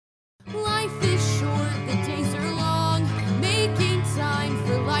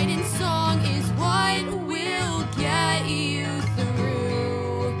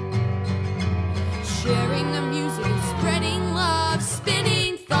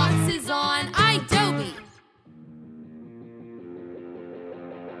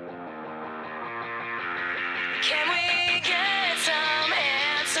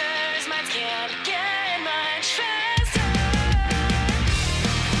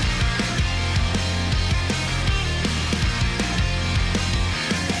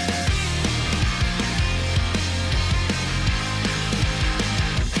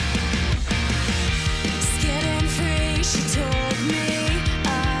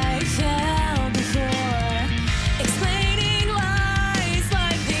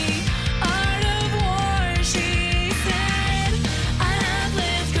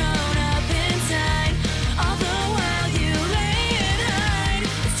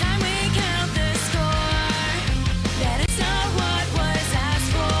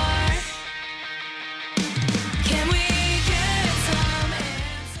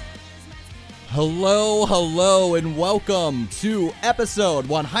Hello, and welcome to episode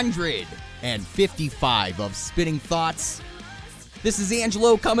 155 of Spinning Thoughts. This is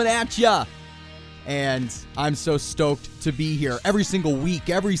Angelo coming at ya, and I'm so stoked to be here every single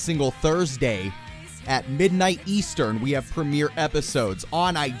week, every single Thursday at midnight Eastern. We have premiere episodes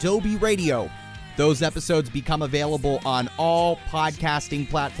on Adobe Radio. Those episodes become available on all podcasting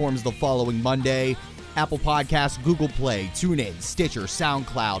platforms the following Monday: Apple Podcasts, Google Play, TuneIn, Stitcher,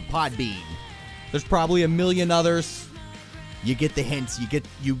 SoundCloud, Podbean. There's probably a million others. You get the hints.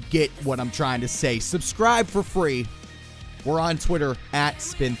 You get what I'm trying to say. Subscribe for free. We're on Twitter at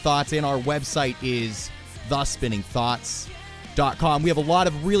Spin Thoughts, and our website is thespinningthoughts.com. We have a lot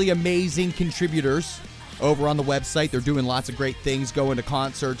of really amazing contributors over on the website. They're doing lots of great things, going to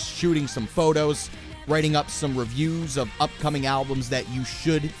concerts, shooting some photos, writing up some reviews of upcoming albums that you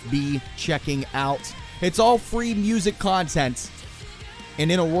should be checking out. It's all free music content. And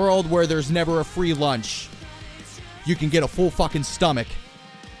in a world where there's never a free lunch, you can get a full fucking stomach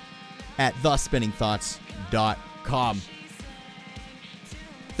at thespinningthoughts.com.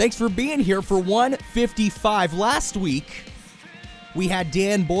 Thanks for being here for 155. Last week, we had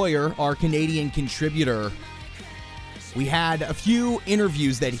Dan Boyer, our Canadian contributor. We had a few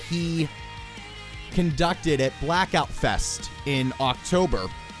interviews that he conducted at Blackout Fest in October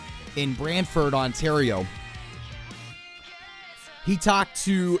in Brantford, Ontario. He talked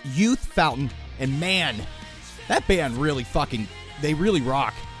to Youth Fountain, and man, that band really they really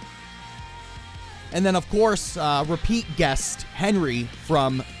rock. And then, of course, repeat guest Henry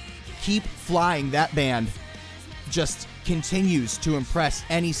from Keep Flying. That band just continues to impress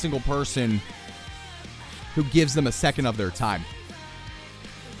any single person who gives them a second of their time.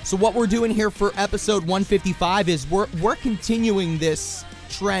 So what we're doing here for episode 155 is we're continuing this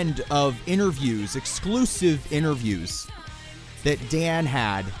trend of interviews, exclusive interviews that Dan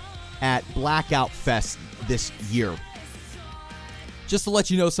had at Blackout Fest this year. Just to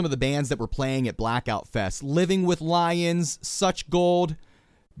let you know some of the bands that were playing at Blackout Fest: Living with Lions, Such Gold,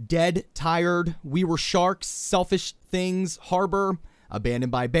 Dead Tired, We Were Sharks, Selfish Things, Harbor,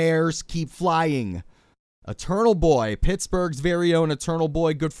 Abandoned by Bears, Keep Flying, Eternal Boy, Pittsburgh's very own Eternal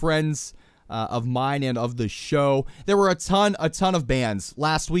Boy, good friends of mine and of the show. There were a ton of bands.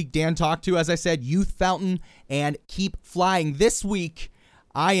 Last week, Dan talked to, as I said, Youth Fountain and Keep Flying. This week,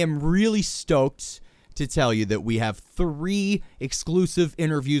 I am really stoked to tell you that we have 3 exclusive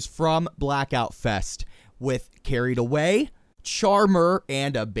interviews from Blackout Fest with Carried Away, Charmer,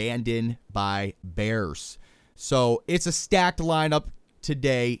 and Abandoned by Bears. So it's a stacked lineup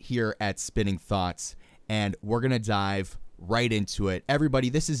today here at Spinning Thoughts, and we're going to dive right into it. Everybody,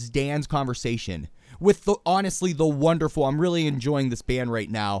 this is Dan's conversation with honestly the wonderful, I'm really enjoying this band right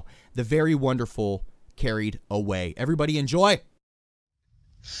now, the very wonderful Carried Away. Everybody enjoy.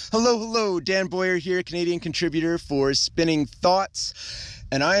 Hello, Dan Boyer here, Canadian contributor for Spinning Thoughts,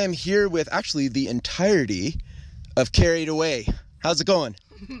 and I am here with actually the entirety of Carried Away. How's it going?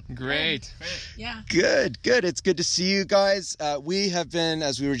 Great. Yeah. Good. It's good to see you guys. We have been,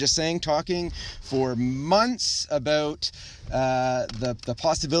 as we were just saying, talking for months about the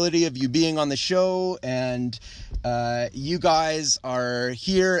possibility of you being on the show, and you guys are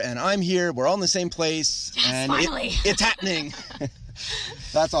here and I'm here. We're all in the same place. Yes, and finally. It's happening.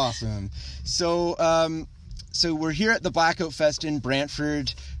 That's awesome. So we're here at the Blackout Fest in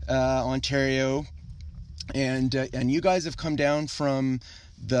Brantford, Ontario, and you guys have come down from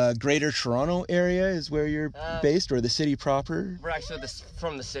the Greater Toronto area is where you're based, or the city proper? We're actually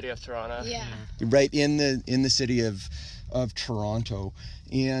from the city of Toronto. Yeah. Right in the city of Toronto.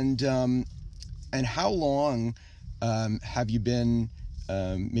 And how long have you been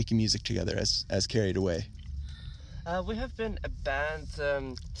making music together as Carried Away? We have been a band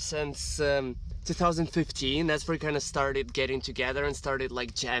since 2015. That's where we kind of started getting together and started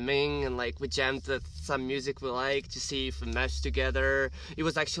like jamming, and like we jammed some music we like to see if we meshed together. It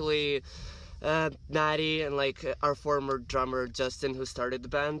was actually Maddie and like our former drummer Justin who started the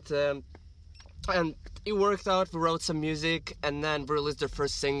band, and it worked out. We wrote some music and then we released our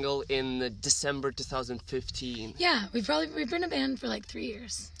first single in December 2015. Yeah, we've been a band for like 3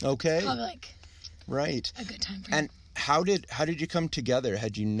 years. Okay. Probably like right. a good time frame. And how did you come together?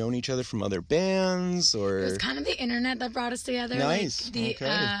 Had you known each other from other bands, or? It was kind of the internet that brought us together. Nice. Like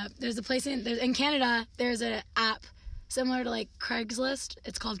Okay. There's a place in Canada. There's an app similar to like Craigslist.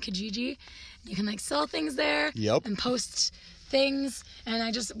 It's called Kijiji. You can like sell things there. Yep. And post things.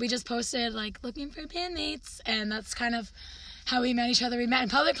 And we just posted like looking for bandmates, and that's kind of how we met each other. We met in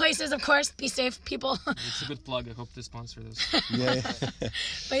public places, of course. Be safe, people. It's a good plug. I hope to sponsor this. Yeah.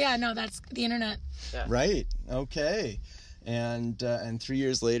 But yeah, no, that's the internet. Yeah. Right. Okay. And 3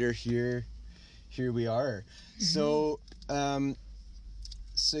 years later, here here we are. So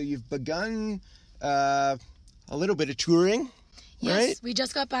so you've begun a little bit of touring, Yes, right? we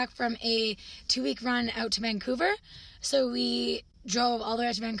just got back from a 2-week run out to Vancouver. So we drove all the way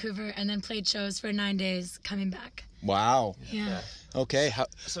out to Vancouver and then played shows for 9 days coming back. Wow. Yeah. Okay.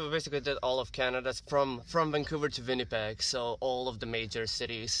 So we basically did all of Canada from Vancouver to Winnipeg, so all of the major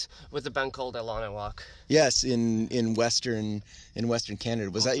cities with a band called Elana Walk. Yes, in Western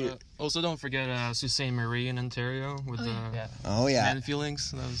Canada. Was that your? Also, don't forget Sault Ste. Marie in Ontario with the Yeah. Oh yeah. Man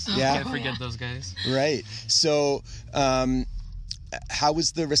Feelings. That was, Yeah. Can't forget those guys. Right. So, how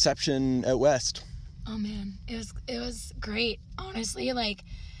was the reception out west? Oh man, it was great. Honestly, like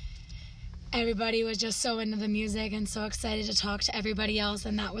everybody was just so into the music and so excited to talk to everybody else,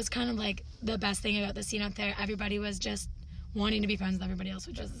 and that was kind of like the best thing about the scene out there. Everybody was just wanting to be friends with everybody else,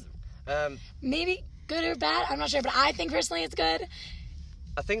 which was maybe good or bad. I'm not sure, but I think personally it's good.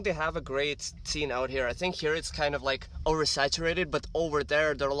 I think they have a great scene out here. I think here it's kind of like oversaturated, but over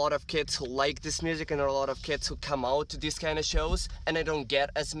there are a lot of kids who like this music and there are a lot of kids who come out to these kind of shows and they don't get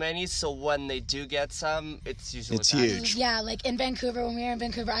as many. So when they do get some, it's usually It's packed. huge. Yeah, like in Vancouver, when we were in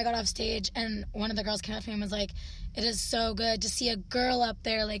Vancouver, I got off stage and one of the girls came up to me and was like, it is so good to see a girl up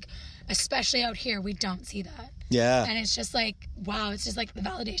there, like, especially out here, we don't see that. Yeah. And it's just like, wow, it's just like the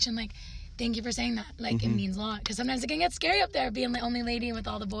validation, like, thank you for saying that. Like, it means a lot. Because sometimes it can get scary up there being the only lady with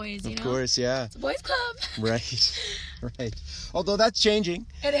all the boys, you know? Of course, yeah. It's a boys' club. Right. Right. Although that's changing.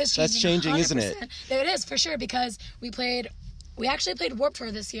 It is changing. That's changing, isn't it? 100%. It is, for sure, because we actually played Warped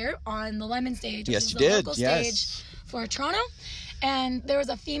Tour this year on the Lemon stage, which Yes, is you the did, local yes. stage for Toronto. And there was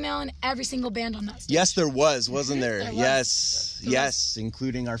a female in every single band on that stage. Yes, there was, wasn't there? There was. Yes. There Yes,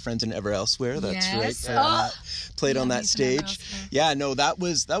 including our friends in Ever Elsewhere. That's Yes. right. Oh. Played on Yeah, that me some Ever stage. Elsewhere. Yeah, no, that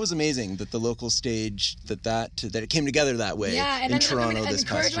was amazing that the local stage that it came together that way in Toronto this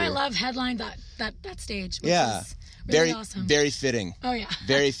past Encourage My year. Love headlined that stage, which Yeah. was really awesome. Very fitting. Oh yeah.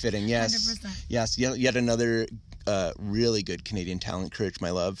 Very fitting, yes. 100%. Yes, yet another really good Canadian talent, Courage My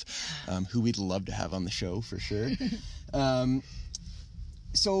Love, who we'd love to have on the show for sure.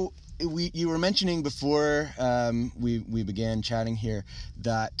 So you were mentioning before we began chatting here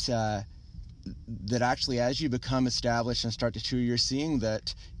that actually as you become established and start to tour, you're seeing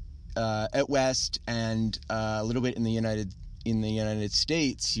that out west and a little bit in the United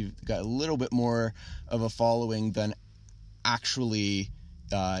States, you've got a little bit more of a following than actually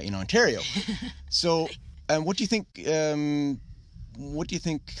in Ontario. So, what do you think? What do you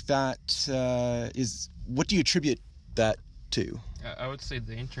think that is? What do you attribute that to? I would say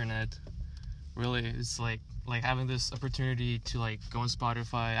the internet really is like having this opportunity to like go on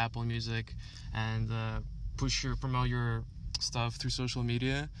Spotify, Apple Music, and promote your stuff through social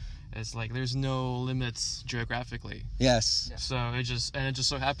media. It's like there's no limits geographically. Yes. So it just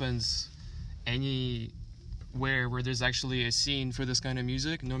so happens anywhere where there's actually a scene for this kind of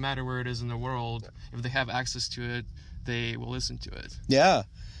music, no matter where it is in the world, if they have access to it, they will listen to it. Yeah.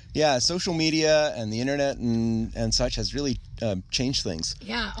 Yeah, social media and the internet and such has really changed things.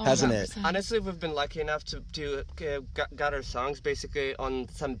 Yeah, Hasn't it? 100%. Honestly, we've been lucky enough to got our songs basically on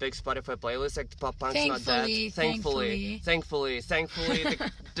some big Spotify playlists, like Pop Punk's Not Dead. Thankfully. Thankfully,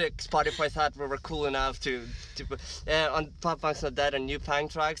 the Spotify thought we were cool enough to on Pop Punk's Not Dead and New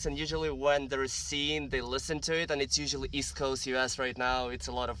Punk tracks. And usually when they're seen, they listen to it, and it's usually East Coast US right now. It's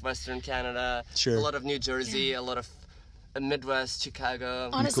a lot of Western Canada, Sure. a lot of New Jersey, a lot of Midwest, Chicago.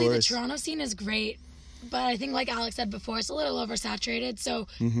 Honestly, the course. Toronto scene is great, but I think, like Alex said before, it's a little oversaturated, so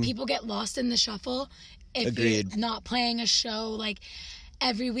people get lost in the shuffle if Agreed. you're not playing a show like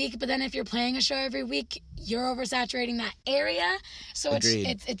every week. But then if you're playing a show every week, you're oversaturating that area, so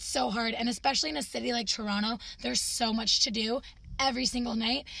Agreed. it's so hard. And especially in a city like Toronto, there's so much to do every single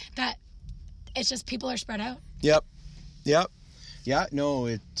night that it's just people are spread out. Yep. Yeah, no,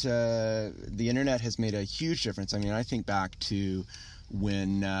 the internet has made a huge difference. I mean, I think back to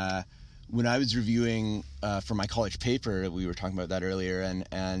when I was reviewing for my college paper, we were talking about that earlier,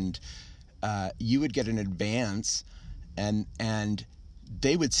 and you would get an advance, and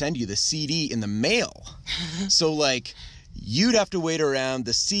they would send you the CD in the mail. So like, you'd have to wait around.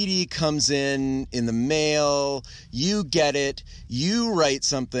 The CD comes in the mail. You get it. You write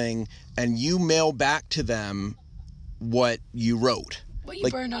something, and you mail back to them what you wrote. What you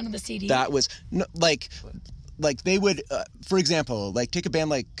Like, burned onto the CD. That was no, like they would, for example, like take a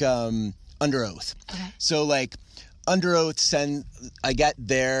band like Under Oath. Okay. So like Under Oath I get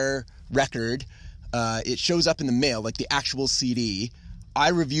their record. It shows up in the mail, like the actual CD. I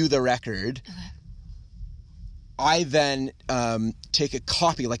review the record. Okay. I then take a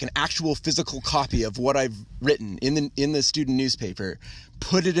copy, like an actual physical copy of what I've written in the student newspaper,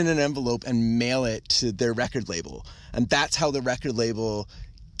 put it in an envelope, and mail it to their record label. And that's how the record label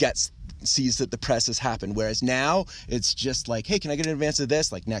sees that the press has happened. Whereas now it's just like, hey, can I get an advance of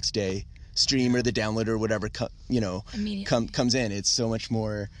this? Like next day, stream or the download or whatever, comes in. It's so much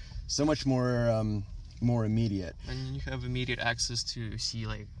more more immediate. And you have immediate access to see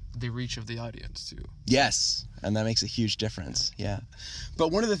like the reach of the audience too. Yes, and that makes a huge difference. Yeah.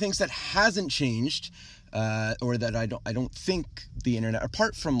 But one of the things that hasn't changed, or that I don't think the internet,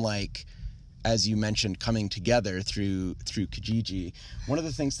 apart from like, as you mentioned, coming together through Kijiji, one of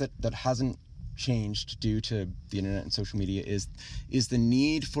the things that hasn't changed due to the internet and social media is the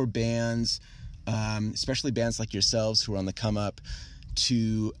need for bands, especially bands like yourselves who are on the come up,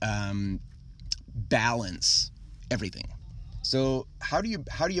 to balance everything. So how do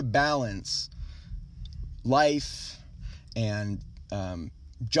you balance life and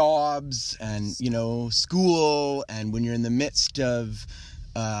jobs and school, and when you're in the midst of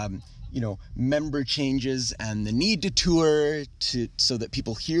member changes and the need to tour so that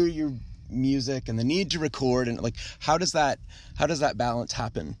people hear your music and the need to record, and like how does that balance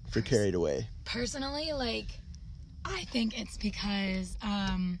happen for Carried Away? Personally, like, I think it's because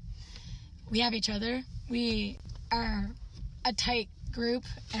we have each other. We are a tight group,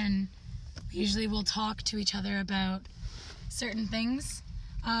 and we usually will talk to each other about certain things,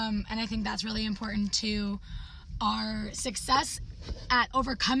 and I think that's really important to our success at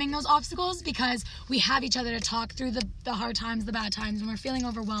overcoming those obstacles, because we have each other to talk through the hard times, the bad times, when we're feeling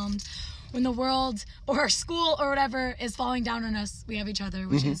overwhelmed, when the world or school or whatever is falling down on us. We have each other,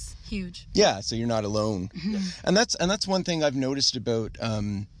 which is huge. Yeah, so you're not alone. And that's one thing I've noticed about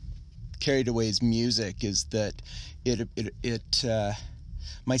Carried Away's music, is that it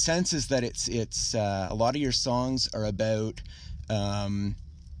my sense is that it's a lot of your songs are about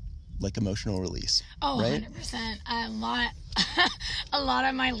like emotional release. Oh, right? 100%. A lot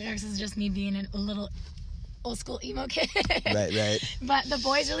of my lyrics is just me being a little old school emo kid. Right. But the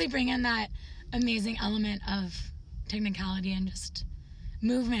boys really bring in that amazing element of technicality and just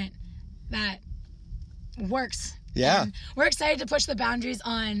movement that works. Yeah. And we're excited to push the boundaries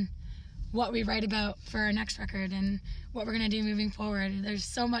on what we write about for our next record and what we're going to do moving forward. There's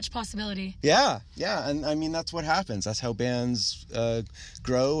so much possibility. Yeah, and I mean that's what happens. That's how bands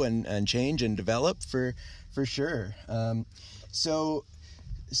grow and change and develop for sure. So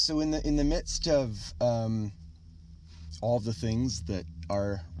in the midst of all of the things that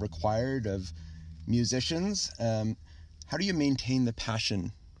are required of musicians, how do you maintain the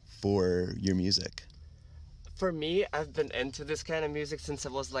passion for your music? For me, I've been into this kind of music since I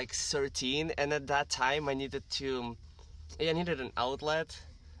was like 13, and at that time I needed an outlet.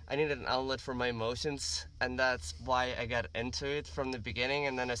 I needed an outlet for my emotions, and that's why I got into it from the beginning.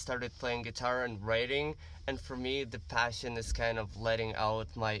 And then I started playing guitar and writing, and for me the passion is kind of letting out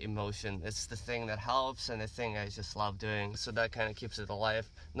my emotion. It's the thing that helps, and the thing I just love doing, so that kind of keeps it alive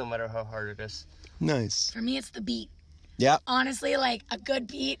no matter how hard it is. Nice. For me, it's the beat. Yeah. Honestly, like a good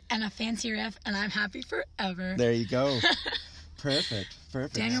beat and a fancy riff, and I'm happy forever. There you go. Perfect.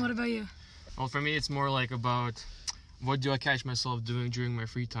 Daniel, what about you? Well, for me, it's more like about what do I catch myself doing during my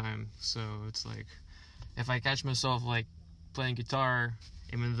free time. So it's like, if I catch myself like playing guitar,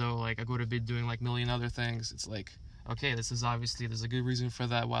 even though like I could have been doing like a million other things, it's like, okay, there's a good reason for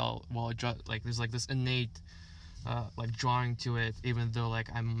that. While like there's like this innate like drawing to it, even though like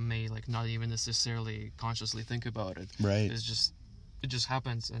I may like not even necessarily consciously think about it. Right. It just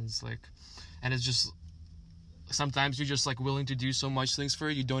happens, and it's like, and it's just sometimes you're just like willing to do so much things for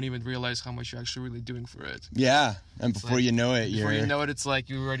it, you don't even realize how much you're actually really doing for it. Yeah, and before you know it, it's like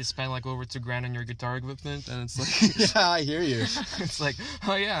you already spent like over $2,000 on your guitar equipment, and it's like yeah, I hear you. It's like,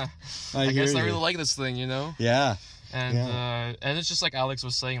 oh yeah, I guess I really like this thing, Yeah. And it's just like Alex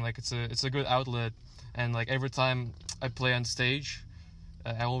was saying, like it's a good outlet, and like every time I play on stage,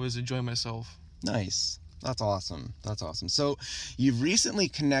 I always enjoy myself. Nice. That's awesome. So you've recently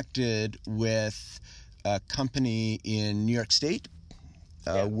connected with a company in New York State.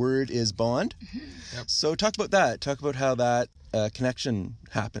 Word is Bond. Yep. So talk about that. Talk about how that connection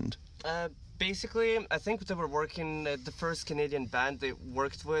happened. Basically, I think they were working, the first Canadian band they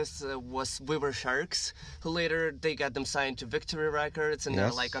worked with was We Were Sharks, who later they got them signed to Victory Records, and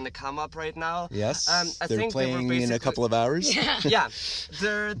they're like on the come up right now. Yes, I they're think playing they were in a couple of hours. Yeah,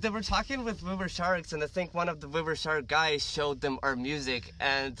 they were talking with We Were Sharks, and I think one of the We Were Shark guys showed them our music,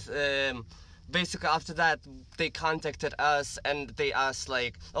 and basically after that they contacted us and they asked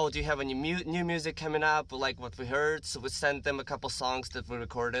like, oh, do you have any new music coming up, like what we heard? So we sent them a couple songs that we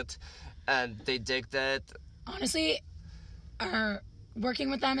recorded, and they digged it, honestly,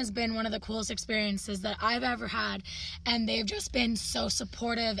 working with them has been one of the coolest experiences that I've ever had, and they've just been so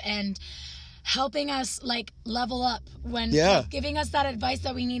supportive and helping us like level up when like, giving us that advice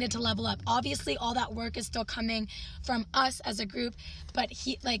that we needed to level up. Obviously all that work is still coming from us as a group, but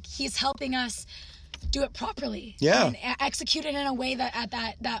he's helping us do it properly and execute it in a way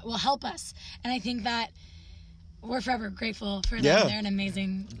that will help us. And I think that we're forever grateful for them. They're an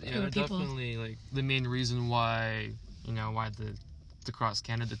amazing group of people. Definitely like the main reason why the Cross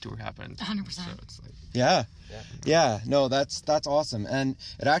Canada tour happened. 100%. So it's like no, that's awesome, and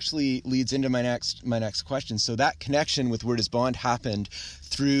it actually leads into my next question. So that connection with Word is Bond happened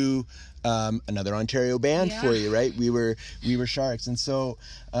through another Ontario band for you, right? We were Sharks, and so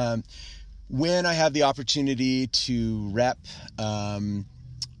when I have the opportunity to rep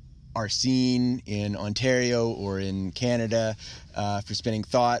our scene in Ontario or in Canada for Spinning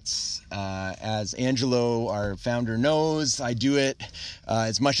Thoughts, as Angelo, our founder, knows, I do it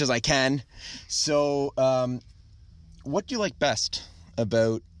as much as I can. So what do you like best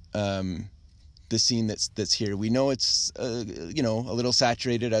about the scene that's here? We know it's a little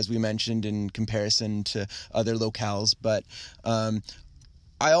saturated, as we mentioned, in comparison to other locales, but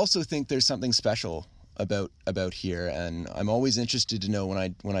I also think there's something special about here, and I'm always interested to know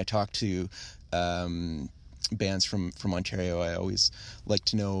when I talk to bands from Ontario. I always like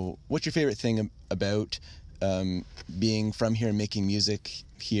to know what's your favorite thing about being from here and making music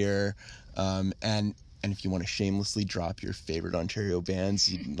here, and if you want to shamelessly drop your favorite Ontario bands,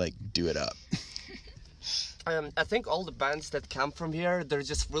 you like do it up. I think all the bands that come from here, they're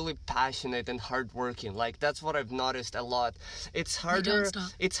just really passionate and hardworking. Like that's what I've noticed a lot. It's harder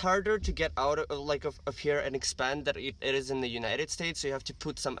to get out of here and expand that it is in the United States. So you have to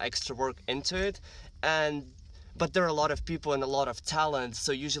put some extra work into it, but there are a lot of people and a lot of talent.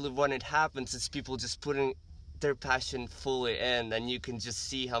 So usually when it happens, it's people just putting their passion fully in, and you can just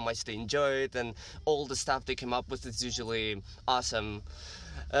see how much they enjoy it, and all the stuff they come up with is usually awesome.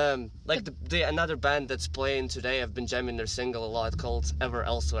 The another band that's playing today, I've been jamming their single a lot, called Ever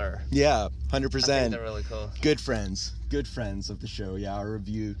Elsewhere. Yeah, 100%. I think they're really cool. Good friends of the show. Yeah, our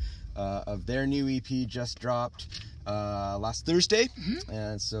review of their new EP just dropped last Thursday,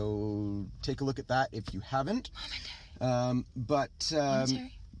 and so take a look at that if you haven't. But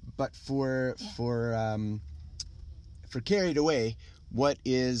for Carried Away, what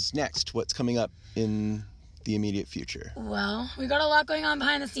is next? What's coming up in the immediate future? Well, we got a lot going on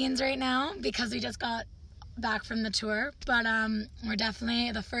behind the scenes right now because we just got back from the tour, but we're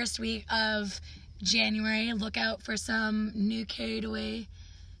definitely the first week of January. Look out for some new Carried Away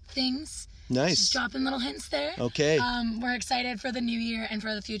things. Nice. Just dropping little hints there. Okay. We're excited for the new year and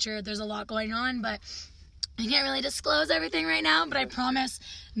for the future. There's a lot going on, but I can't really disclose everything right now, but I promise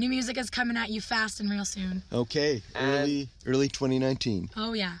new music is coming at you fast and real soon. Okay. Early 2019.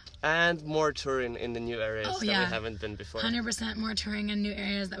 Oh, yeah. And more touring in the new areas that we haven't been before. 100% more touring in new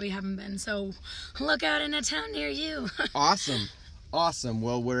areas that we haven't been. So look out in a town near you. Awesome.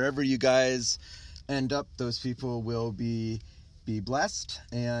 Well, wherever you guys end up, those people will be blessed.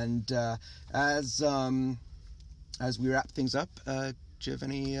 And as we wrap things up, do you have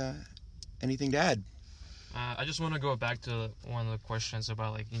anything to add? I just want to go back to one of the questions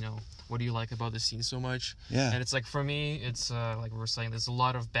about what do you like about the scene so much? Yeah. And it's like, for me, it's like we were saying, there's a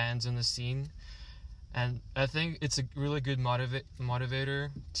lot of bands in the scene, and I think it's a really good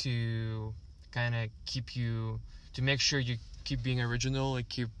motivator to kind of to make sure you keep being original, like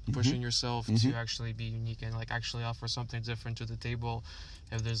keep pushing yourself to actually be unique and like actually offer something different to the table.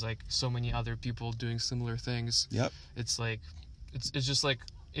 If there's like so many other people doing similar things, it's like it's just like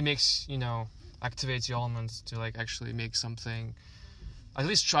it makes activates the elements to like actually make something, at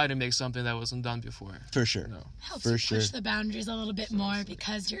least try to make something that wasn't done before. For sure. Helps you push the boundaries a little bit more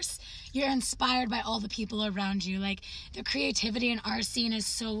because you're inspired by all the people around you. Like the creativity in our scene is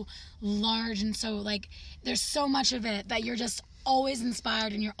so large, and so like there's so much of it that you're just always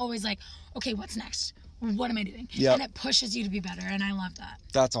inspired, and you're always like, okay, what's next? What am I doing? And it pushes you to be better, and I love that.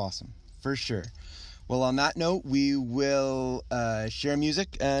 That's awesome. For sure. Well, on that note, we will share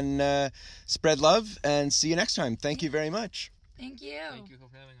music and spread love, and see you next time. Thank you very much. Thank you. Thank you for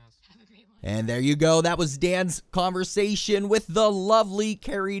having us. Have a great one. And there you go. That was Dan's conversation with the lovely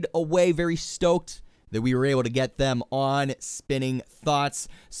Carried Away. Very stoked that we were able to get them on Spinning Thoughts.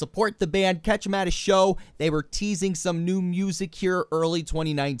 Support the band. Catch them at a show. They were teasing some new music here early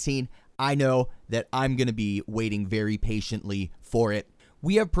 2019. I know that I'm going to be waiting very patiently for it.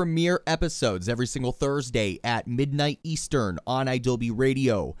 We have premiere episodes every single Thursday at midnight Eastern on Adobe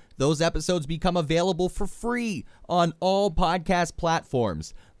Radio. Those episodes become available for free on all podcast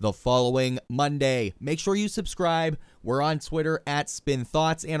platforms the following Monday. Make sure you subscribe. We're on Twitter at Spin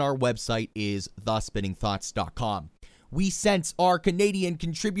Thoughts, and our website is thespinningthoughts.com. We sent our Canadian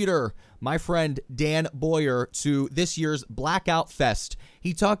contributor, my friend Dan Boyer, to this year's Blackout Fest.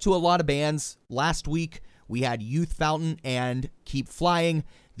 He talked to a lot of bands. Last week, we had Youth Fountain and Keep Flying.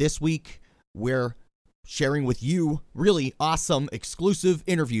 This week, we're sharing with you really awesome exclusive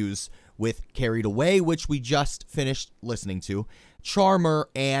interviews with Carried Away, which we just finished listening to, Charmer,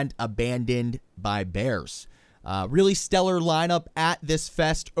 and Abandoned by Bears. Really stellar lineup at this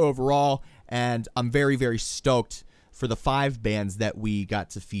fest overall, and I'm very, very stoked for the 5 bands that we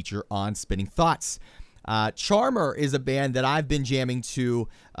got to feature on Spinning Thoughts. Charmer is a band that I've been jamming to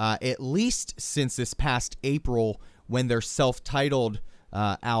at least since this past April, when their self-titled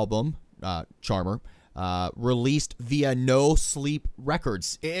album, Charmer, released via No Sleep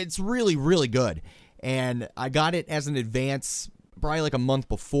Records. It's really, really good, and I got it as an advance probably like a month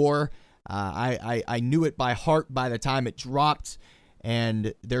before. I knew it by heart by the time it dropped,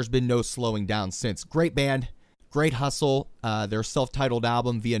 and there's been no slowing down since. Great band. Great hustle. Their self-titled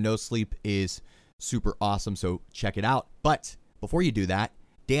album, Via No Sleep, is super awesome, so check it out. But before you do that,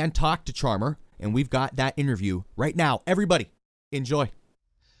 Dan talked to Charmer, and we've got that interview right now. Everybody, enjoy.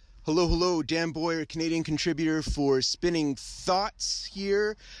 Hello, Dan Boyer, Canadian contributor for Spinning Thoughts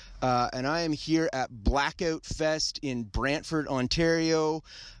here, and I am here at Blackout Fest in Brantford, Ontario,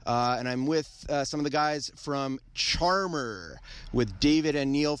 and I'm with some of the guys from Charmer, with David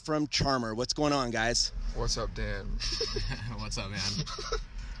and Neil from Charmer. What's going on, guys? What's up, Dan? What's up, man?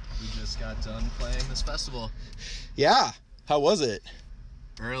 We just got done playing this festival. Yeah, how was it?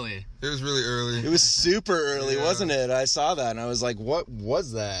 Early. It was really early. It was super early, Yeah. wasn't it? I saw that and I was like, what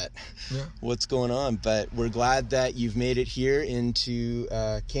was that? Yeah. What's going on? But we're glad that you've made it here into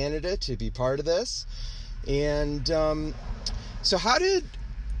Canada to be part of this. And so how did,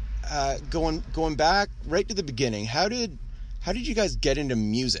 going back right to the beginning, how did you guys get into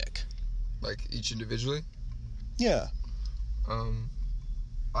music? Like each individually? Yeah.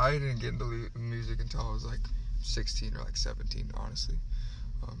 I didn't get into music until I was like 16 or like 17, honestly.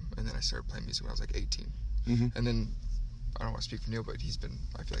 And then I started playing music when I was like 18. Mm-hmm. And then, I don't want to speak for Neil, but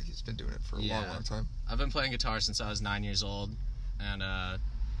I feel like he's been doing it for a long time. I've been playing guitar since I was 9 years old, and I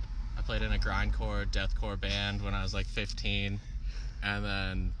played in a grindcore, deathcore band when I was like 15, and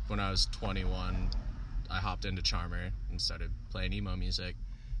then when I was 21, I hopped into Charmer and started playing emo music.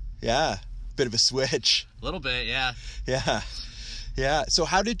 Yeah. Bit of a switch. A little bit, yeah. Yeah. So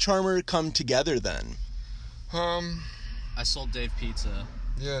how did Charmer come together then? I sold Dave pizza.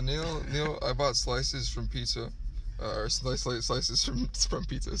 Yeah, Neil, I bought slices from pizza. Or slices from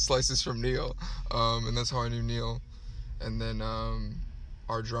pizza. Slices from Neil. And that's how I knew Neil. And then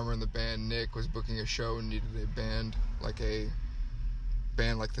our drummer in the band, Nick, was booking a show and needed a band like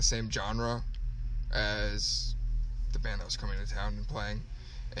the same genre as the band that was coming to town and playing.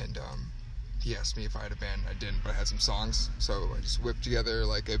 And he asked me if I had a band. I didn't, but I had some songs. So I just whipped together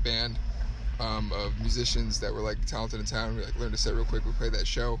like a band of musicians that were like talented in town. We like learned to set real quick. We played that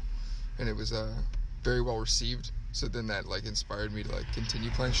show, and it was very well received. So then that like inspired me to like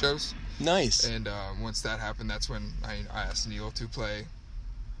continue playing shows. Nice. And once that happened, that's when I asked Neil to play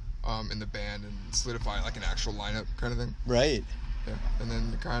in the band and solidify like an actual lineup kind of thing. Right. Yeah. And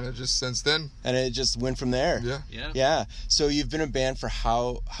then kind of just since then. And it just went from there. Yeah. So you've been a band for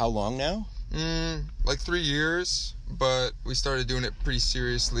how long now? Like 3 years, but we started doing it pretty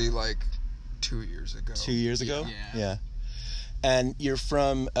seriously like 2 years ago. 2 years ago? Yeah. And you're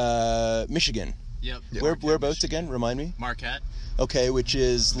from Michigan. Yep. Yeah. Whereabouts again? Remind me. Marquette. Okay, which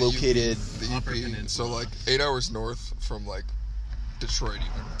is located. The Upper UP, Peninsula. so like 8 hours north from like Detroit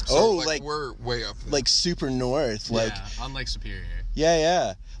even. Oh, So, like- we're way up there. Like super north. Like Yeah, on Lake Superior.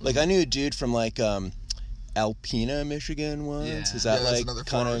 yeah. Like I knew a dude from like Alpena, Michigan once. Yeah. Is that Yeah, that's like another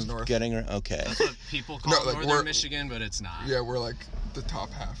 4 kind hours of north. getting okay? That's what people call No, like, Northern we're- Michigan, but it's not. Yeah, we're like the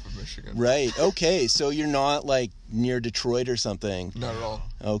top half of Michigan. Right. Okay. So you're not like near Detroit or something. Not at all.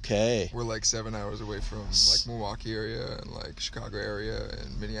 Okay. We're like 7 hours away from like Milwaukee area and like Chicago area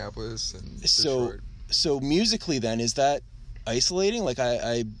and Minneapolis and Detroit. So musically then, is that isolating? Like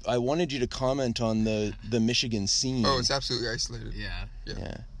I wanted you to comment on the Michigan scene. Oh, it's absolutely isolated. Yeah.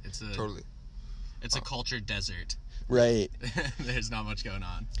 Yeah. It's a Totally. It's a cultured desert. Right. There's not much going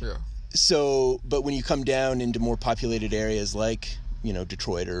on. Yeah. So, but when you come down into more populated areas like, you know,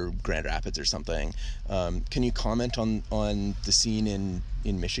 Detroit or Grand Rapids or something, can you comment on the scene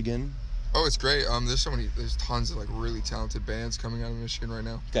in Michigan? Oh, it's great. There's tons of like really talented bands coming out of Michigan right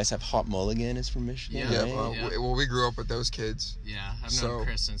now. You guys have Hot Mulligan is from Michigan, Yeah. right? We grew up with those kids. Yeah, I've So- known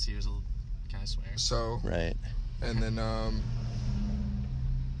Chris since he was a little kind of swear. So, Right. and then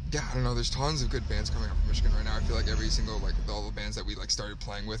yeah, I don't know. There's tons of good bands coming out from Michigan right now. I feel like every single like all the bands that we like started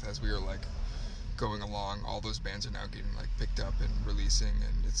playing with as we were like going along, all those bands are now getting like picked up and releasing,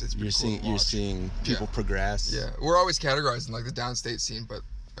 and it's pretty cool to You're watch. seeing people progress. Yeah, we're always categorized in like the downstate scene, but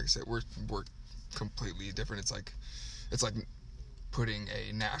like I said, we're completely different. It's like putting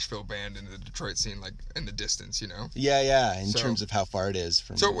a Nashville band in the Detroit scene, like in the distance, you know. Yeah. In So- terms of how far it is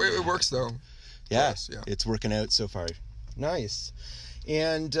from. So it works though. Yeah, us, yeah. It's working out so far. Nice.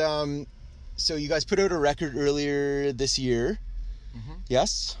 And so you guys put out a record earlier this year. Mm-hmm.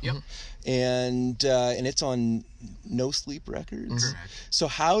 Yes. Yep. And it's on No Sleep Records. Correct. So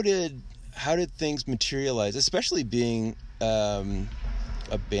how did things materialize, especially being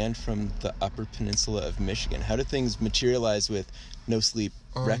a band from the Upper Peninsula of Michigan? How did things materialize with No Sleep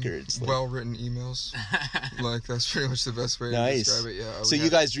Records? Like- Well-written emails. Like that's pretty much the best way to Nice. describe it. Yeah. So you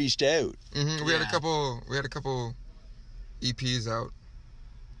guys reached out. We had a Yeah. couple EPs out,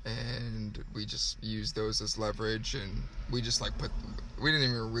 and we just used those as leverage, and we just like we didn't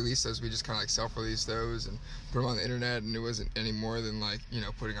even release those. We just kind of like self-released those and put them on the internet, and it wasn't any more than like, you know,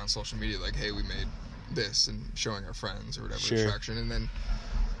 putting on social media like, hey, we made this, and showing our friends or whatever. Sure. Traction, and then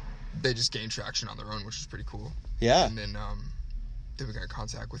they just gained traction on their own, which was pretty cool. Yeah. And then we got in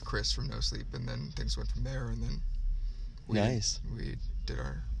contact with Chris from No Sleep, and then things went from there, and then Nice. we did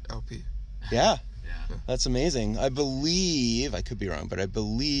our LP. Yeah. Yeah. That's amazing. I believe, I could be wrong, but I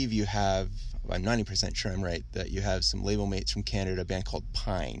believe you have, I'm 90% sure I'm right, that you have some label mates from Canada, a band called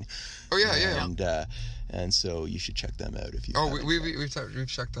Pine. Oh yeah. And so you should check them out if you Oh, haven't. we've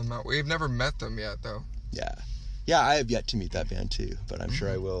checked them out. We've never met them yet, though. Yeah, I have yet to meet that band too, but I'm sure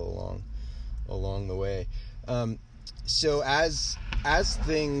I will along the way. So as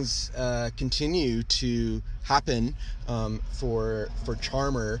things continue to happen for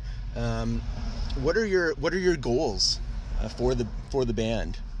Charmer, what are your goals for the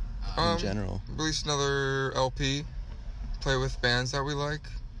band in general? Release another LP. Play with bands that we like.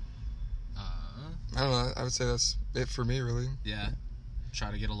 I don't know. I would say that's it for me, really. Yeah.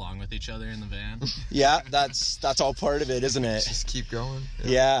 Try to get along with each other in the van. Yeah, that's all part of it, isn't it? Just keep going.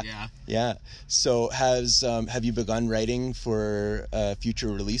 Yeah. Yeah. So have you begun writing for a future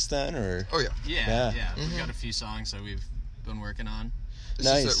release then, or? Oh yeah. Yeah. Yeah. We've got a few songs that we've been working on. It's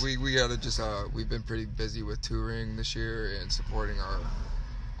Nice. just that we gotta just we've been pretty busy with touring this year and supporting our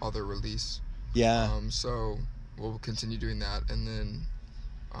other release. Yeah. So we'll continue doing that, and then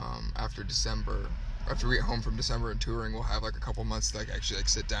after we get home from December and touring, we'll have like a couple months to like actually like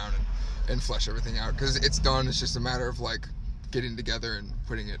sit down and flesh everything out, because it's done. It's just a matter of like getting together and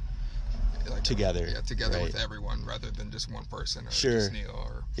putting it like Together, together right. with everyone rather than just one person or Sure. just Neil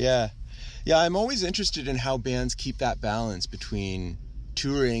or Yeah. I'm always interested in how bands keep that balance between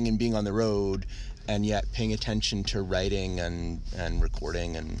touring and being on the road, and yet paying attention to writing and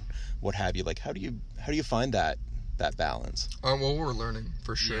recording and what have you. Like, how do you find that balance? well, we're learning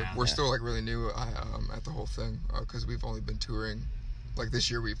for sure. Yeah. We're still like really new at the whole thing, because we've only been touring. Like this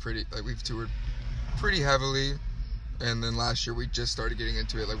year, we've toured pretty heavily, and then last year we just started getting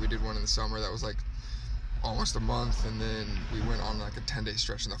into it. Like we did one in the summer that was like almost a month, and then we went on like a 10-day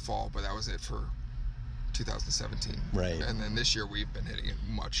stretch in the fall, but that was it for 2017. Right. And then this year we've been hitting it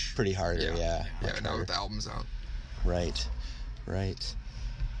much Pretty harder, yeah. Yeah, much now harder. that the album's out. Right.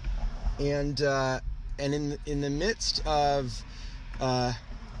 And in the midst of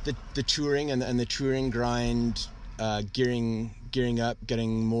the touring and the touring grind, gearing up,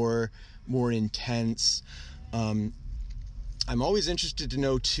 getting more intense, I'm always interested to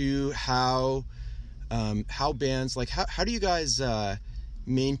know too how bands, like how do you guys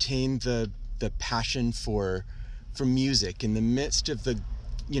maintain the passion for music in the midst of the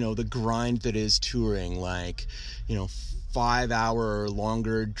grind that is touring, like 5-hour or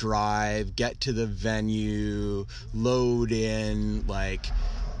longer drive, get to the venue, load in, like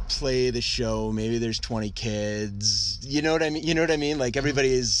play the show, maybe there's 20 kids, you know what I mean, like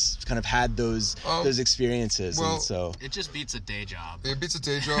everybody's kind of had those experiences. well, and so It just beats a day job. It beats a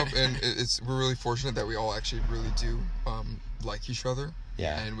day job, and we're really fortunate that we all actually really do like each other.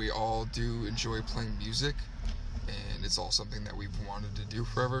 Yeah. And we all do enjoy playing music, and it's all something that we've wanted to do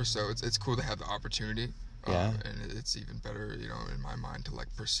forever. So it's cool to have the opportunity. Yeah. And it's even better, in my mind, to like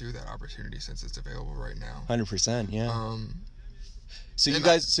pursue that opportunity since it's available right now. 100%, yeah. So you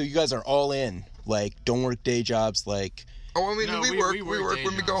and guys are all in, like don't work day jobs, like Oh, I mean, No, we we work work day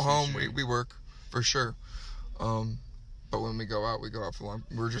when we go jobs, for home. sure. We work for sure. But when we go out for long.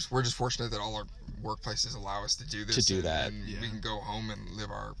 We're just fortunate that all our workplaces allow us to do this. To do that. And we can go home and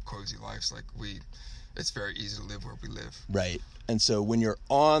live our cozy lives. Like it's very easy to live where we live. Right. And so when you're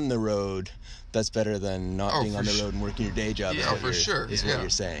on the road, that's better than not being on the sure. road and working your day job. Yeah, for sure. Is what you're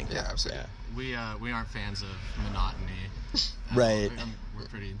saying. Yeah, absolutely. Yeah. We aren't fans of monotony. Right. We're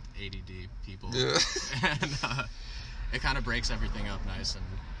pretty ADD people. Yeah. And it kind of breaks everything up nice, and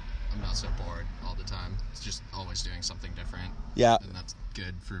I'm not so bored all the time. It's just always doing something different. Yeah. And that's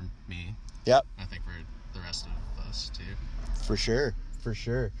good for me. Yep. I think for the rest of us too. For sure.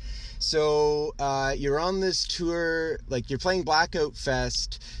 So you're on this tour, like you're playing Blackout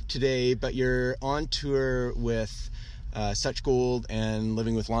Fest today, but you're on tour with Such Gold and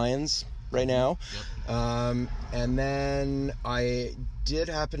Living with Lions right now. Yep. And then I did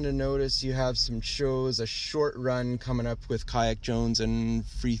happen to notice you have some shows, a short run coming up with Kayak Jones and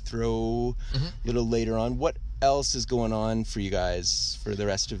Free Throw a little later on. What else is going on for you guys for the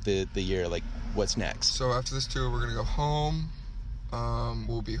rest of the year? Like, what's next? So after this tour, we're going to go home.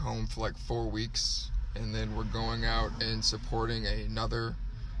 We'll be home for like 4 weeks, and then we're going out and supporting another.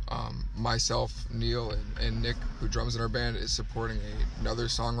 Myself, Neil, and Nick, who drums in our band, is supporting another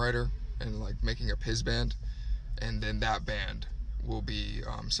songwriter and like making up his band, and then that band will be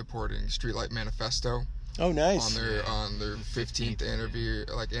supporting Streetlight Manifesto. Oh, nice. On their 15th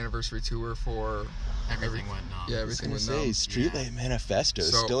anniversary tour for Everything Went Numb. Yeah, I was everything gonna went say numb. Streetlight Manifesto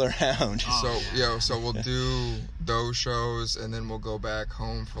is So- still around. So we'll do those shows, and then we'll go back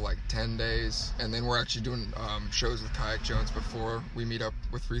home for like 10 days, and then we're actually doing shows with Kayak Jones before we meet up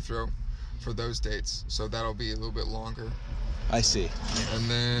with Free Throw for those dates. So that'll be a little bit longer. I see. And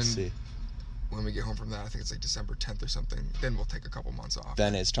then See. when we get home from that, I think it's like December 10th or something. Then we'll take a couple months off.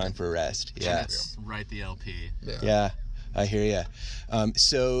 Then it's time for rest. Yeah. Let's write the LP. Yeah. I hear ya.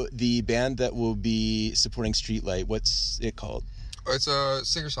 So the band that will be supporting Streetlight, what's it called? It's a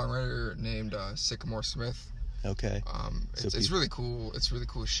singer-songwriter named Sycamore Smith. Okay. It's really cool. It's really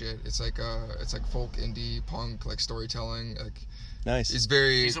cool shit. It's like folk, indie, punk, like storytelling. Like Nice. he's a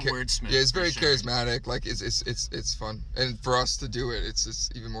wordsmith. Yeah, it's very for sure. charismatic. Like it's fun, and for us to do it, it's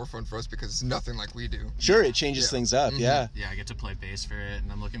even more fun for us because it's nothing like we do. Sure, it changes things up. Yeah. Yeah, I get to play bass for it,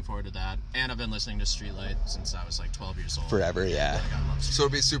 and I'm looking forward to that. And I've been listening to Streetlight since I was like 12 years old. Forever, yeah. Like, I love So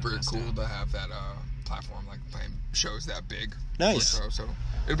it'd be super Streetlight. cool to have that platform, like playing shows that big. Nice. So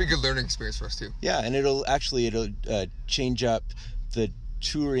it'll be a good learning experience for us too. Yeah, and it'll change up the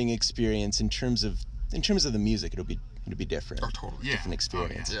touring experience in terms of the music. It'll be different. Oh, totally. Yeah. Different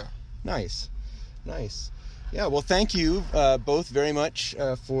experience. Yeah. Nice. Yeah, well, thank you both very much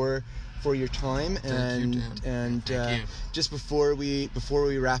for your time. Thank you, Dan. Thank you. Just before we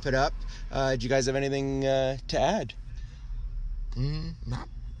wrap it up, do you guys have anything to add?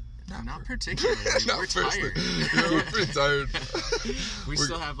 Not particularly. Not We're personally. tired. Yeah, we're pretty tired. We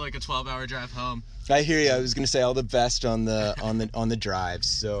still have like a 12-hour drive home. I hear you. I was going to say all the best on the drive.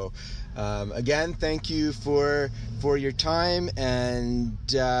 So, again, thank you for your time, and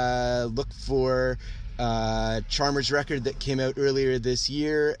look for Charmer's record that came out earlier this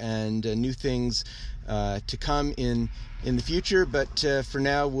year, and new things to come in the future. But for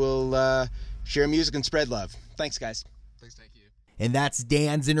now, we'll share music and spread love. Thanks, guys. Thanks, thank you. And that's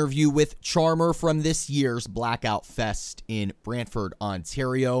Dan's interview with Charmer from this year's Blackout Fest in Brantford,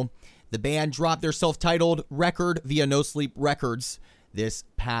 Ontario. The band dropped their self-titled record via No Sleep Records this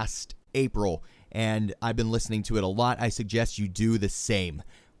past April, and I've been listening to it a lot. I suggest you do the same.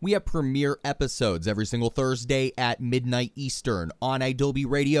 We have premiere episodes every single Thursday at midnight Eastern on Adobe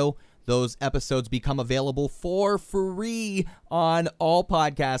Radio. Those episodes become available for free on all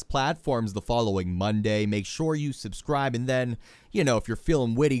podcast platforms the following Monday. Make sure you subscribe, and then, if you're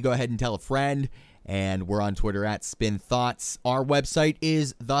feeling witty, go ahead and tell a friend. And we're on Twitter at Spin Thoughts. Our website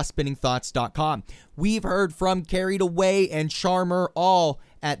is thespinningthoughts.com. We've heard from Carried Away and Charmer all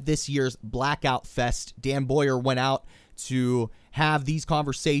at this year's Blackout Fest. Dan Boyer went out to have these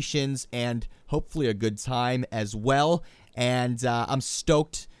conversations and hopefully a good time as well. And I'm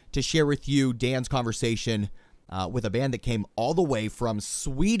stoked to share with you Dan's conversation with a band that came all the way from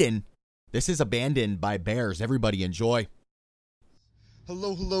Sweden. This is Abandoned by Bears. Everybody enjoy.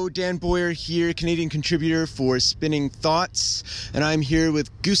 Hello, Dan Boyer here, Canadian contributor for Spinning Thoughts, and I'm here with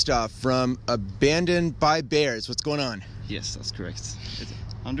Gustav from Abandoned by Bears. What's going on? Yes, that's correct.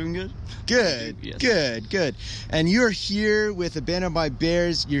 I'm doing good. Good, Yes. good. And you're here with Abandoned by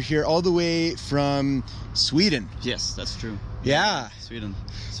Bears. You're here all the way from Sweden. Yes, that's true. Yeah. Sweden.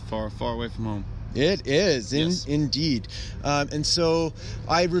 It's far away from home. It is, Yes. indeed. And so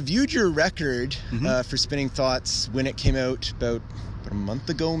I reviewed your record for Spinning Thoughts when it came out about a month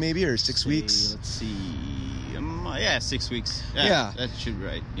ago, maybe, or 6 weeks. Let's see, a month Oh yeah, 6 weeks. Yeah. That should be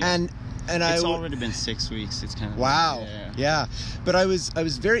right. Yeah. And it's I already been 6 weeks. It's kind of wow. Yeah. Yeah. But I was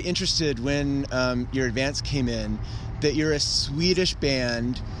very interested when your advance came in that you're a Swedish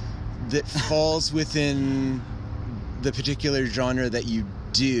band that falls within the particular genre that you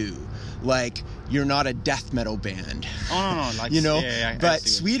do. Like, you're not a death metal band. Oh no, like you know. Yeah, but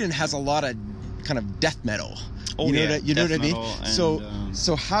Sweden has a lot of kind of death metal. Oh, you know yeah, what, you know what I mean? death metal So and,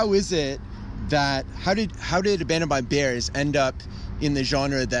 so how is it that how did Abandoned by Bears end up in the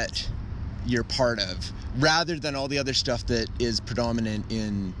genre that you're part of, rather than all the other stuff that is predominant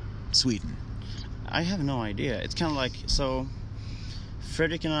in Sweden? I have no idea. It's kind of like, so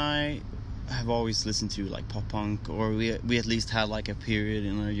Fredrik and I have always listened to like pop punk, or we at least had like a period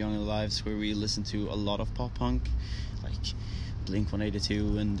in our younger lives where we listened to a lot of pop punk, like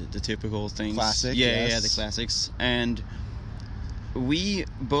Blink-182 and the typical things. Classic, yeah, yes. the classics. And we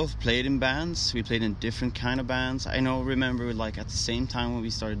both played in bands. We played in different kind of bands. Remember like at the same time when we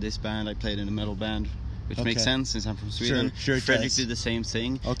started this band, I played in a metal band, which makes Okay. sense since I'm from Sweden. Sure it Fredrik does. did the same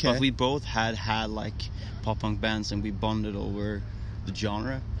thing. Okay. But we both had like pop punk bands, and we bonded over the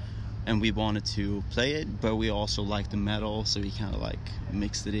genre, and we wanted to play it, but we also liked the metal, so we kind of like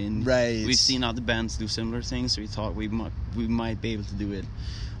mixed it in. Right. We've seen other bands do similar things, so we thought we might be able to do it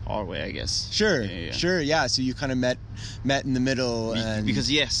our way, I guess. Sure, Yeah. sure, yeah. So you kind of met in the middle, and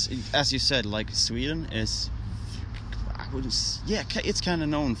Because yes, as you said, like Sweden is, it's kind of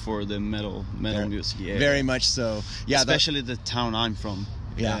known for the metal music. Yeah. very much so. Yeah, especially the town I'm from.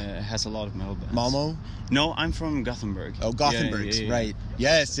 Yeah. Has a lot of metal bands. Malmo. No, I'm from Gothenburg. Oh, Gothenburg, Yeah. right?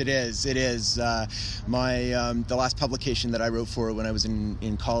 Yes, it is. It is. My the last publication that I wrote for when I was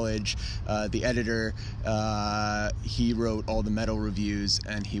in college, the editor, he wrote all the metal reviews,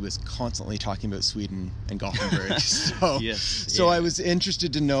 and he was constantly talking about Sweden and Gothenburg. So, Yes, so yeah. I was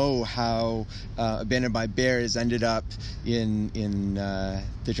interested to know how Abandoned by Bears ended up in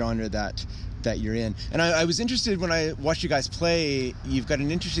the genre that you're in. And I was interested when I watched you guys play. You've got an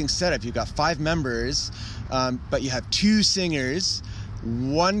interesting setup. You've got 5 members, but you have 2 singers,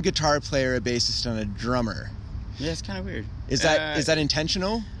 1 guitar player, a bassist, and a drummer. Yeah, it's kind of weird. Is that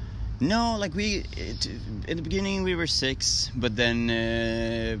intentional? No, like in the beginning we were 6, but then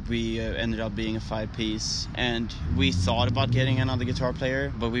we ended up being a 5-piece, and we thought about getting another guitar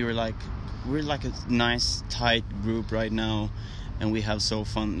player, but we're like a nice tight group right now, and we have so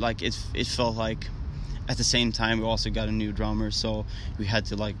fun. Like it felt like at the same time we also got a new drummer, so we had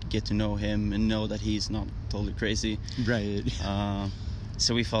to like get to know him and know that he's not totally crazy. Right.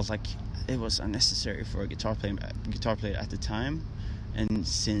 So we felt like it was unnecessary for a guitar player at the time. And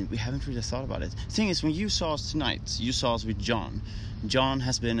since we haven't really thought about it. The thing is, when you saw us tonight, you saw us with John. John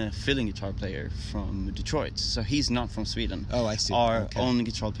has been a fill-in guitar player from Detroit, so he's not from Sweden. Oh, I see. Our Okay. only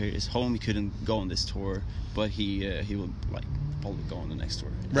guitar player is home. He couldn't go on this tour, but he will like probably go on the next tour.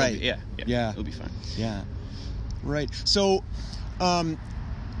 Right. Yeah. It'll be fine. Yeah. Right. So,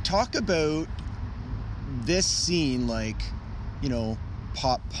 talk about this scene, like,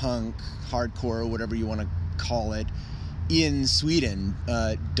 pop punk, hardcore, whatever you want to call it, in Sweden.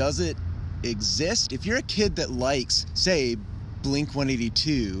 Does it exist? If you're a kid that likes, say,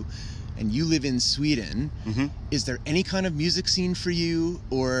 Blink-182, and you live in Sweden, Mm-hmm. is there any kind of music scene for you,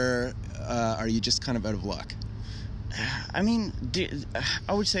 or are you just kind of out of luck? I mean,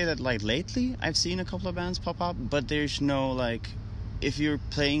 I would say that like lately I've seen a couple of bands pop up, but there's no like, if you're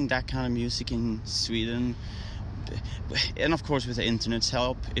playing that kind of music in Sweden, and of course with the internet's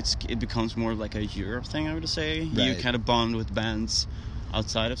help, it becomes more like a Europe thing, I would say. You Right. kind of bond with bands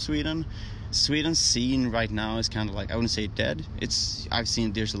outside of Sweden. Sweden's scene right now is kind of like, I wouldn't say dead. I've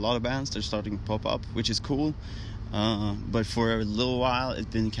seen there's a lot of bands that are starting to pop up, which is cool. But for a little while, it's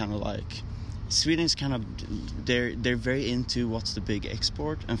been kind of like, Sweden's kind of, they're very into what's the big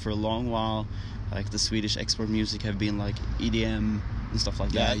export, and for a long while, like the Swedish export music have been like EDM and stuff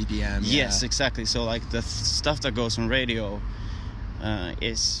like Yeah, that. EDM, Yes, yeah. exactly. So like the stuff that goes on radio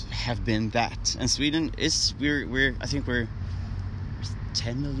have been that, and Sweden is I think we're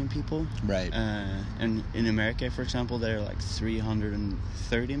 10 million people. Right. And in America, for example, there are like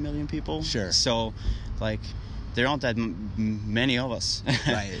 330 million people. Sure. So like there aren't that many of us.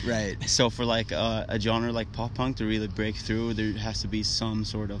 Right. So for like a genre like pop punk to really break through, there has to be some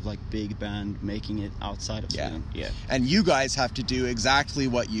sort of like big band making it outside of Yeah. Sweden. Yeah. And you guys have to do exactly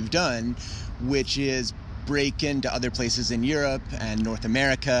what you've done, which is break into other places in Europe and North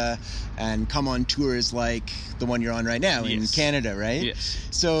America and come on tours like the one you're on right now in Yes. Canada, right? Yes.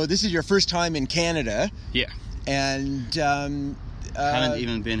 So this is your first time in Canada, Yeah. and Haven't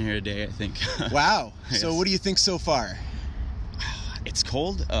even been here a day, I think. wow. Yes. So what do you think so far? It's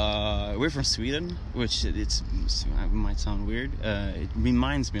cold. We're from Sweden, which it might sound weird. It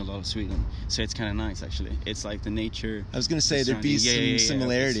reminds me a lot of Sweden, so it's kind of nice actually. It's like the nature. I was gonna say there'd be some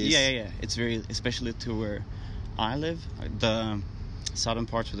similarities. Yeah. It's very, especially to where I live. The southern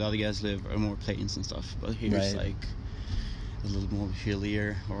parts where the other guys live are more plains and stuff, but here's Right. like a little more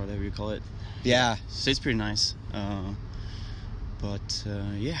hillier or whatever you call it. Yeah. So it's pretty nice. But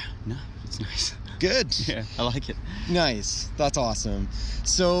no, it's nice. Good. Yeah, I like it. Nice. That's awesome.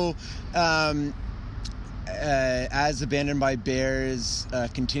 So, as Abandoned by Bears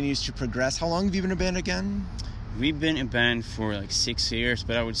continues to progress, how long have you been a band again? We've been in band for like 6 years,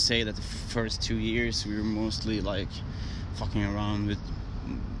 but I would say that the first 2 years we were mostly like fucking around with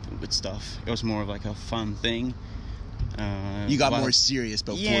stuff. It was more of like a fun thing. You got more serious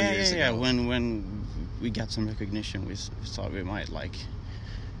about 4 years ago. Yeah. When we got some recognition, we thought we might like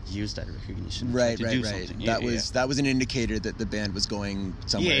use that recognition Right. to do something. That was an indicator that the band was going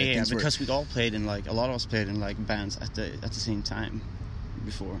somewhere. Yeah, Things were- because we'd all played in like, a lot of us played in like bands at the same time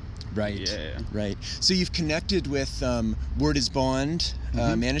before. Right. Yeah. Right. So you've connected with Word is Bond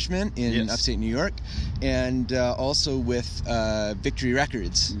management in Yes. upstate New York, and also with Victory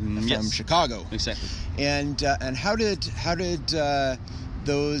Records from Yes. Chicago. Exactly. And how did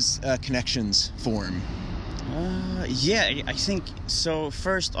those connections form? I think so.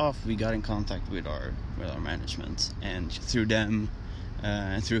 First off, we got in contact with our management, and through them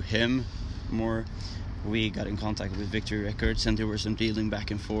and through him more, we got in contact with Victory Records, and there was some dealing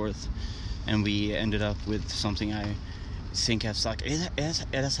back and forth, and we ended up with something I think has like it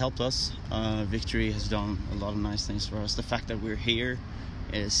has helped us. Victory has done a lot of nice things for us. The fact that we're here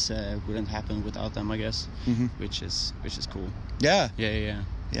is wouldn't happen without them, I guess, which is cool. Yeah. Yeah.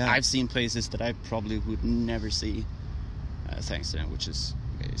 I've seen places that I probably would never see thanks to them, which is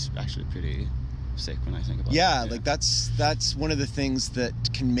actually pretty sick when I think about it. Yeah, like that's one of the things that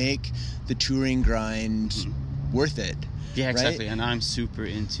can make the touring grind worth it. Yeah, exactly. Right? And I'm super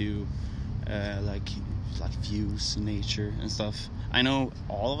into like views, nature, and stuff. I know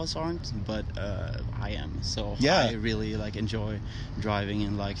all of us aren't, but I am. So Yeah. I really like enjoy driving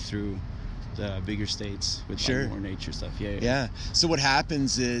in like through the bigger states with Sure. like more nature stuff. Yeah. So what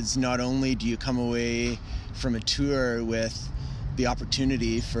happens is not only do you come away from a tour with the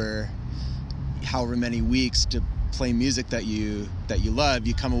opportunity for however many weeks to play music that you love,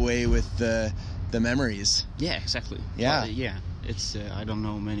 you come away with the memories. Yeah, exactly. Yeah. Yeah. It's I don't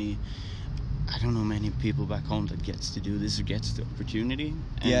know many people back home that gets to do this or gets the opportunity.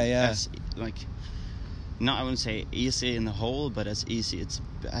 And Yeah. As, like, not I wouldn't say easy in the whole, but as easy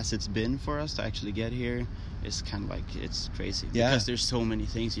as it's been for us to actually get here, it's kind of like, it's crazy. Yeah. Because there's so many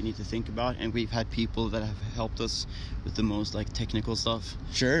things you need to think about, and we've had people that have helped us with the most like technical stuff.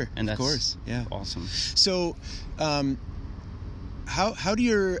 Sure. And that's of course. Yeah. awesome. So, how do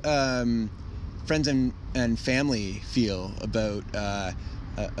your friends and family feel about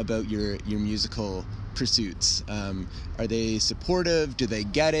your musical pursuits? Are they supportive? Do they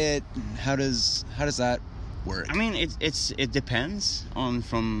get it? How does that work? I mean, it depends on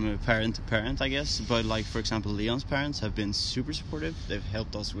from parent to parent, I guess. But like, for example, Leon's parents have been super supportive. They've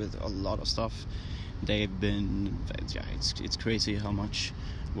helped us with a lot of stuff. They've been, it's crazy how much,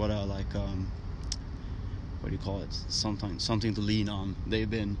 what do you call it? Something to lean on. They've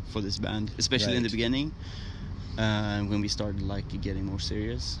been for this band, especially in the Right. beginning, when we started like getting more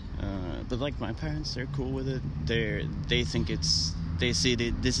serious. But like my parents, they're cool with it. They think they see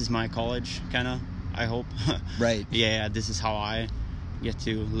this is my college, kind of. I hope. Right. Yeah, this is how I get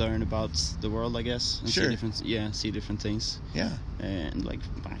to learn about the world, I guess. And Sure. see different things. Yeah. And like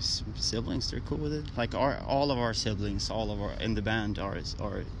my siblings, they're cool with it. Like all of our siblings, in the band are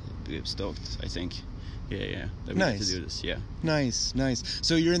stoked, I think. Yeah. That we get Nice. to do this. Yeah. Nice.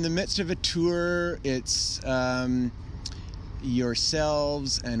 So you're in the midst of a tour. It's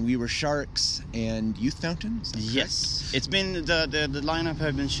yourselves and We Were Sharks and Youth Fountain. Is that correct? Yes, it's been the lineup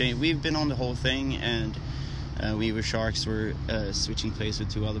have been changed. We've been on the whole thing, and We Were Sharks were switching place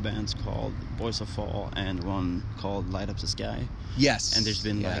with two other bands called Boys of Fall and one called Light Up the Sky. Yes. And there's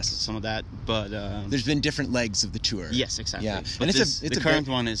been like Yes. some of that, but There's been different legs of the tour. yes, exactly. Yeah. But And the current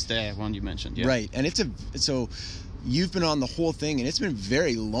one is the one you mentioned. Yeah. Right. And so you've been on the whole thing, and it's been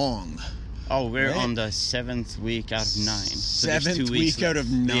very long. Oh, we're Right. on the 7th week out of 9. So there's 7th 2 weeks week out left.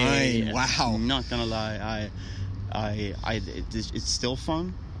 of 9. Yeah. Wow. I'm not gonna lie, it's still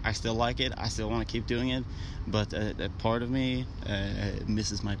fun. I still like it. I still want to keep doing it, but a part of me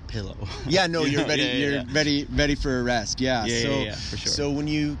misses my pillow. Yeah, no, You you're know? ready. Yeah, you're yeah. ready for a rest. Yeah. Yeah, So, yeah, for sure. So when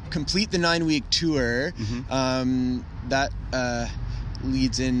you complete the 9-week tour, Mm-hmm. that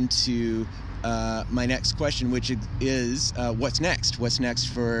leads into my next question, which is what's next? What's next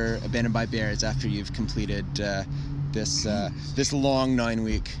for Abandoned by Bears after you've completed this long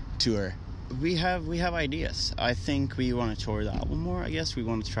 9-week tour? We have ideas. I think we want to tour the album more. I guess we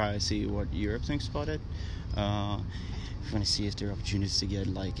want to try to see what Europe thinks about it. We want to see if there are opportunities to get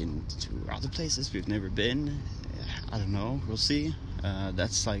like into other places we've never been. I don't know. We'll see.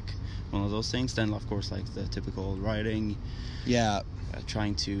 That's like one of those things. Then of course like the typical writing. Yeah.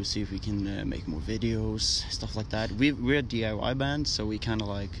 Trying to see if we can make more videos, stuff like that. We're a DIY band, so we kind of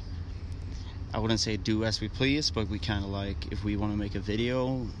like, I wouldn't say do as we please, but we kind of like, if we want to make a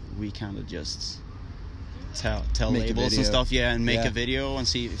video, we kind of just tell labels and stuff, and make a video and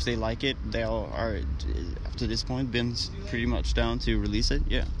see if they like it. They all are, up to this point, been pretty much down to release it.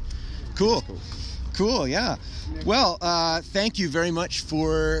 Yeah. Cool, yeah. Well, thank you very much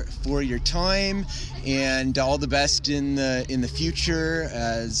for your time, and all the best in the future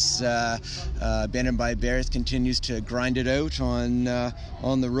as Abandoned by Bears continues to grind it out on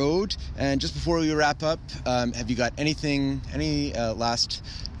the road. And just before we wrap up, have you got any last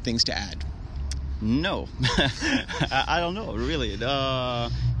things to add? No. I don't know, really. I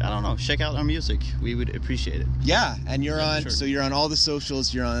don't know. Check out our music. We would appreciate it. Yeah, and you're on. Sure. So you're on all the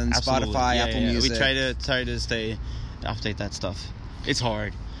socials. You're on Absolutely. Spotify, Apple Music. We try to update that stuff. It's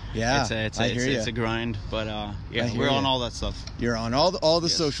hard. Yeah, it's a grind, but we're on all that stuff. You're on all the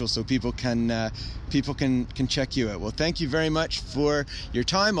socials, so people can check you out. Well, thank you very much for your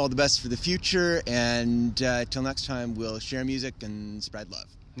time. All the best for the future, and till next time, we'll share music and spread love.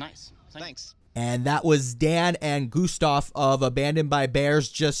 Nice. Thanks. And that was Dan and Gustav of Abandoned by Bears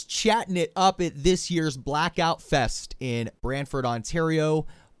just chatting it up at this year's Blackout Fest in Brantford, Ontario,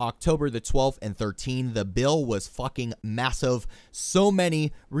 October the 12th and 13th. The bill was fucking massive. So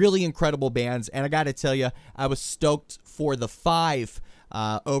many really incredible bands. And I got to tell you, I was stoked for the 5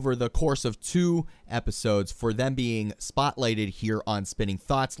 over the course of 2 episodes for them being spotlighted here on Spinning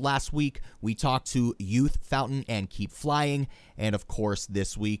Thoughts. Last week, we talked to Youth Fountain and Keep Flying. And of course,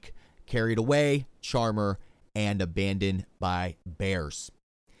 this week, Carried Away, Charmer, and Abandoned by Bears.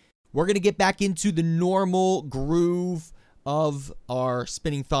 We're going to get back into the normal groove of our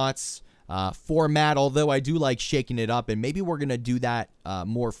Spinning Thoughts format, although I do like shaking it up, and maybe we're going to do that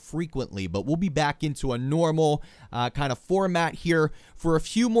more frequently, but we'll be back into a normal kind of format here for a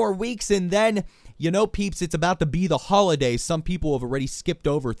few more weeks, and then, you know, peeps, it's about to be the holidays. Some people have already skipped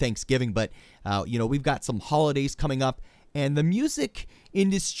over Thanksgiving, but, we've got some holidays coming up, and the music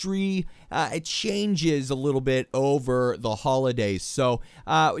industry, it changes a little bit over the holidays. So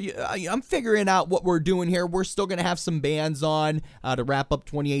I'm figuring out what we're doing here. We're still going to have some bands on to wrap up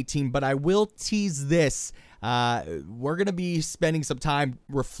 2018, but I will tease this. We're going to be spending some time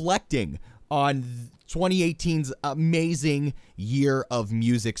reflecting on 2018's amazing year of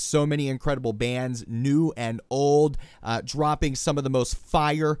music. So many incredible bands, new and old, dropping some of the most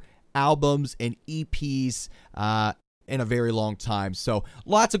fire albums and EPs in a very long time. So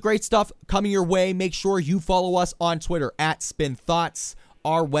lots of great stuff coming your way. Make sure you follow us on Twitter at Spin Thoughts.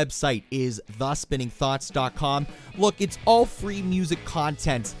 Our website is thespinningthoughts.com. Look, it's all free music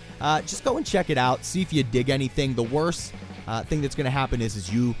content. Just go and check it out. See if you dig anything. The worst thing that's going to happen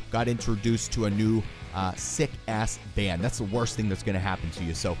is you got introduced to a new sick-ass band. That's the worst thing that's going to happen to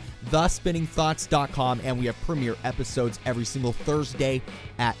you. So, thespinningthoughts.com, and we have premiere episodes every single Thursday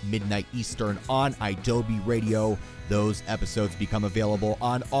at midnight Eastern on Adobe Radio. Those episodes become available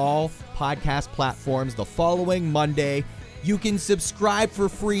on all podcast platforms the following Monday. You can subscribe for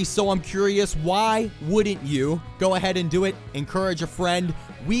free, so I'm curious, why wouldn't you? Go ahead and do it. Encourage a friend.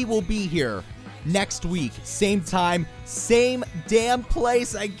 We will be here next week, same time, same damn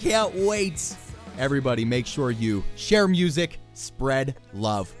place. I can't wait. Everybody, make sure you share music, spread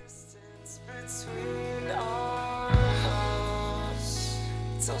love.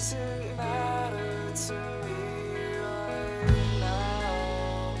 Doesn't matter to me right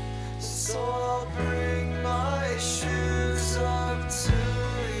now, so I'll bring my shoes up to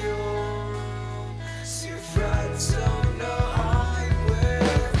your room, so your friends don't know I'm with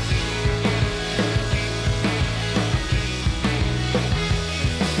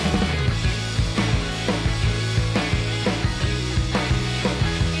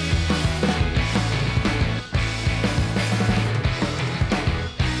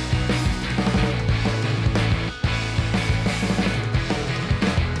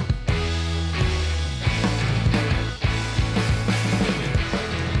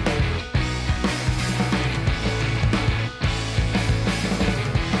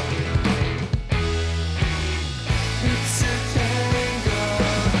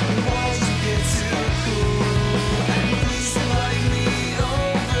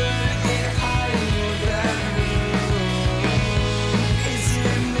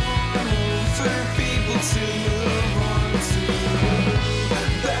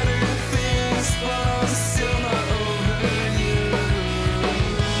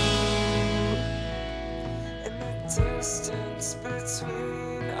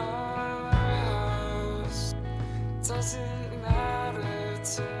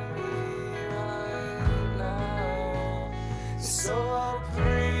I'll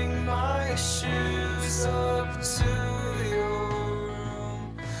bring my shoes up to